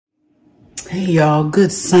Hey y'all,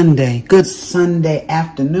 good Sunday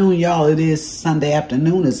afternoon, y'all. It is Sunday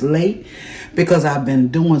afternoon. It's late because I've been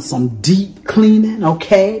doing some deep cleaning,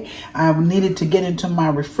 okay? I needed to get into my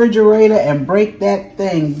refrigerator and break that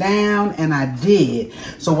thing down, and I did.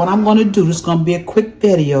 So what I'm going to do, this is going to be a quick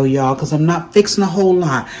video, y'all, because I'm not fixing a whole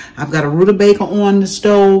lot. I've got a rutabaga on the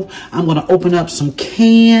stove. I'm going to open up some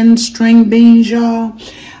canned string beans, y'all.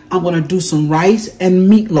 I'm going to do some rice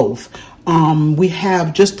and meatloaf. We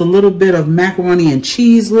have just a little bit of macaroni and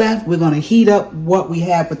cheese left. We're going to heat up what we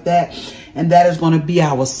have with that, and that is going to be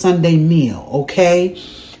our Sunday meal, okay?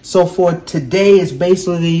 So for today is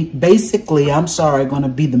basically, going to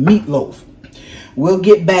be the meatloaf. We'll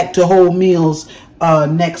get back to whole meals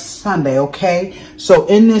next Sunday, okay? So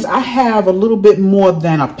in this, I have a little bit more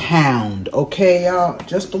than a pound, okay, y'all?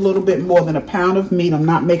 Just a little bit more than a pound of meat. I'm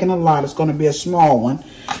not making a lot. It's going to be a small one,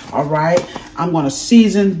 all right? I'm going to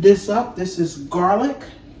season this up. This is garlic.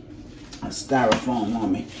 Styrofoam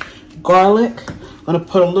on me. Garlic. I'm going to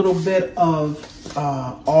put a little bit of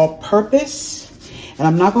all-purpose. And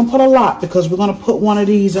I'm not going to put a lot because we're going to put one of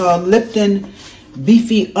these Lipton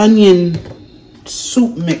beefy onion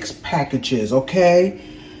soup mix packages, okay?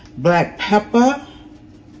 Black pepper.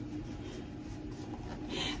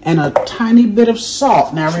 And a tiny bit of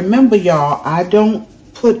salt. Now remember, y'all, I don't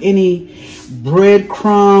put any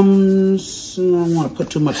breadcrumbs. I don't want to put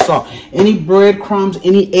too much salt. Any breadcrumbs,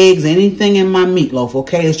 any eggs, anything in my meatloaf,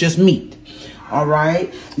 okay? It's just meat. All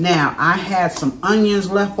right. Now, I had some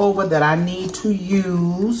onions left over that I need to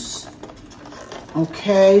use.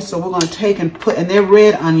 Okay, so we're going to take and put, and they're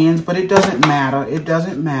red onions, but it doesn't matter. It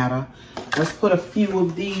doesn't matter. Let's put a few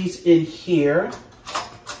of these in here.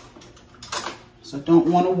 So I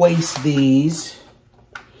don't want to waste these.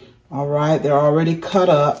 All right, they're already cut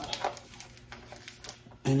up.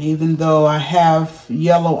 And even though I have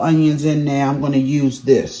yellow onions in there, I'm going to use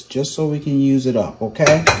this just so we can use it up,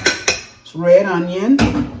 okay? It's red onion.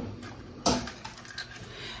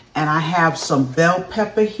 And I have some bell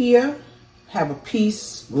pepper here. Have a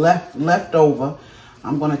piece left over.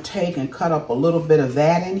 I'm going to take and cut up a little bit of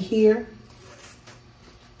that in here.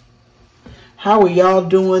 How are y'all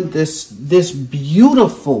doing this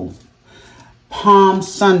beautiful Palm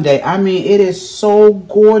Sunday? I mean, it is so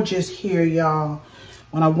gorgeous here, y'all.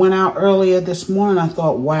 When I went out earlier this morning, I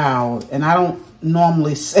thought, wow. And I don't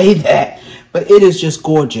normally say that, but it is just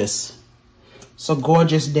gorgeous. It's a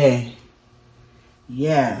gorgeous day.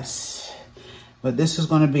 Yes. But this is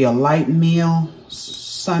going to be a light meal,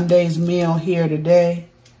 Sunday's meal here today.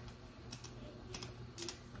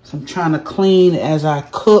 So I'm trying to clean as I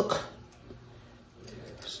cook.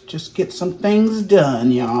 Just get some things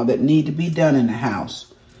done, y'all, that need to be done in the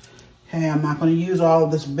house. Okay, I'm not going to use all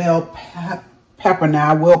of this bell pepper now.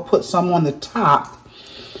 I will put some on the top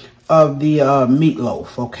of the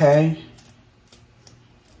meatloaf, okay?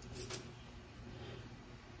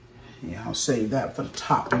 Yeah, I'll save that for the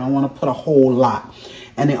top. I don't want to put a whole lot.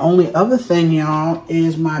 And the only other thing, y'all,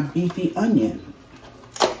 is my beefy onion.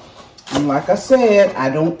 And like I said, I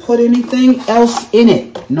don't put anything else in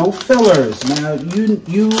it. No fillers. Now, you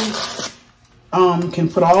can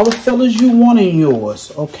put all the fillers you want in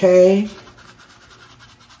yours, okay?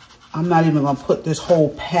 I'm not even going to put this whole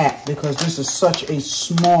pack because this is such a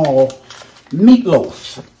small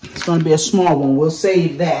meatloaf. It's going to be a small one. We'll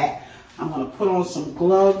save that. I'm going to put on some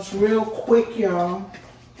gloves real quick, y'all.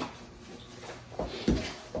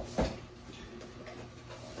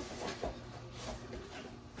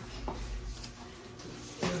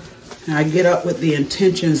 I get up with the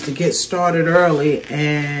intentions to get started early,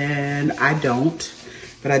 and I don't.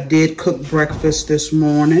 But I did cook breakfast this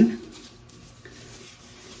morning.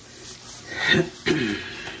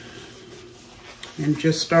 And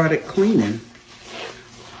just started cleaning.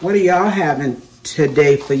 What are y'all having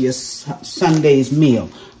today for your Sunday's meal?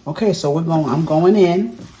 Okay, so I'm going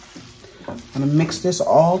in. I'm gonna mix this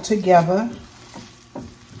all together.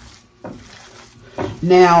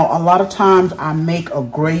 Now, a lot of times I make a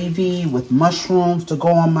gravy with mushrooms to go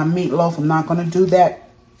on my meatloaf. I'm not gonna do that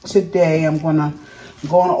today. I'm going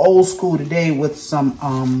old school today with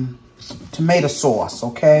some tomato sauce,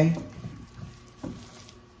 okay?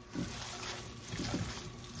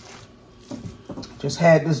 Just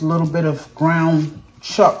had this little bit of ground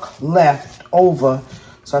chuck left over,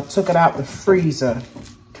 so I took it out the freezer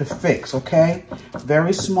to fix, okay?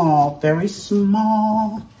 Very small, very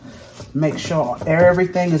small. Make sure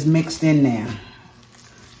everything is mixed in there,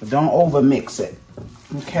 but don't over mix it,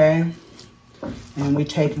 okay? And we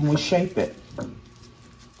take and we shape it.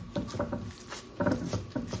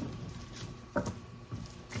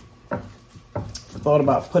 Thought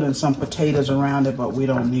about putting some potatoes around it, but we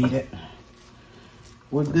don't need it.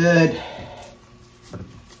 We're good.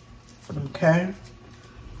 Okay.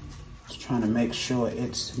 Just trying to make sure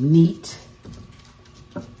it's neat.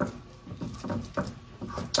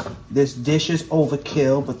 This dish is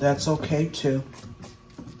overkill, but that's okay too.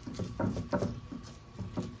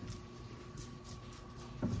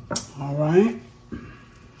 All right.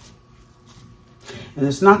 And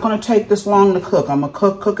it's not going to take this long to cook. I'm going to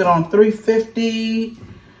cook it on 350.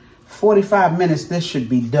 45 minutes, this should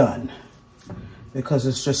be done. Because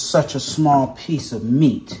it's just such a small piece of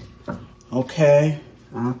meat. Okay.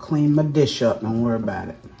 I'll clean my dish up. Don't worry about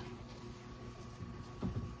it.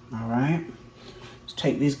 All right. Let's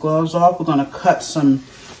take these gloves off. We're going to cut some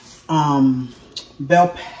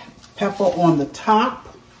bell pepper on the top.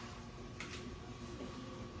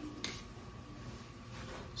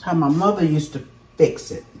 That's how my mother used to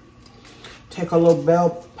fix it. Take a little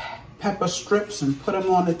bell pepper strips and put them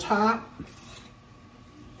on the top.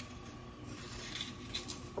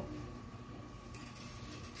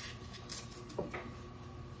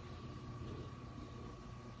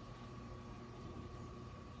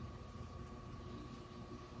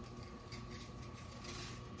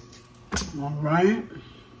 All right.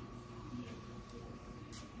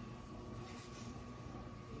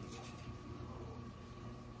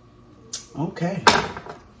 Okay.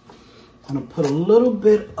 I'm gonna put a little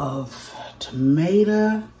bit of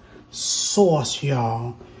tomato sauce,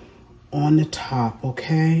 y'all, on the top,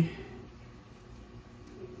 okay?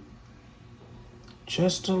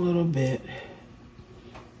 Just a little bit.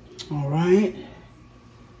 All right.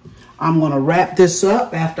 I'm gonna wrap this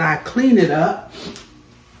up after I clean it up.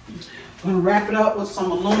 I'm gonna wrap it up with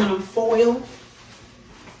some aluminum foil.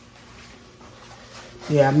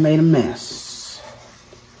 Yeah, I made a mess.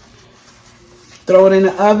 Throw it in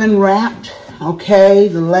the oven wrapped. Okay,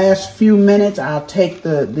 the last few minutes, I'll take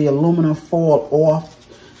the aluminum foil off.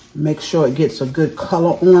 Make sure it gets a good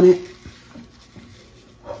color on it.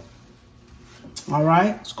 All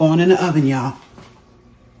right, it's going in the oven, y'all.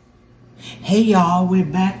 Hey, y'all, we're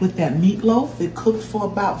back with that meatloaf. It cooked for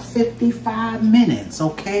about 55 minutes,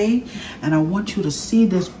 okay? And I want you to see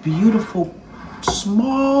this beautiful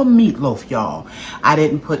small meatloaf, y'all. I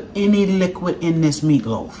didn't put any liquid in this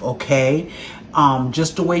meatloaf, okay?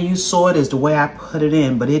 Just the way you saw it is the way I put it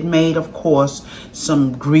in, but it made, of course,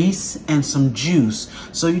 some grease and some juice.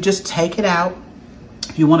 So you just take it out.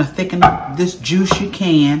 If you want to thicken up this juice, you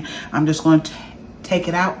can. I'm just going to take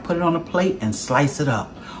it out, put it on a plate, and slice it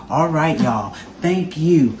up. All right, y'all. Thank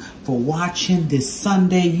you for watching this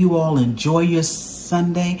Sunday. You all enjoy your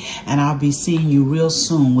Sunday, and I'll be seeing you real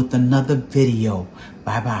soon with another video.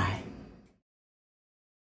 Bye-bye.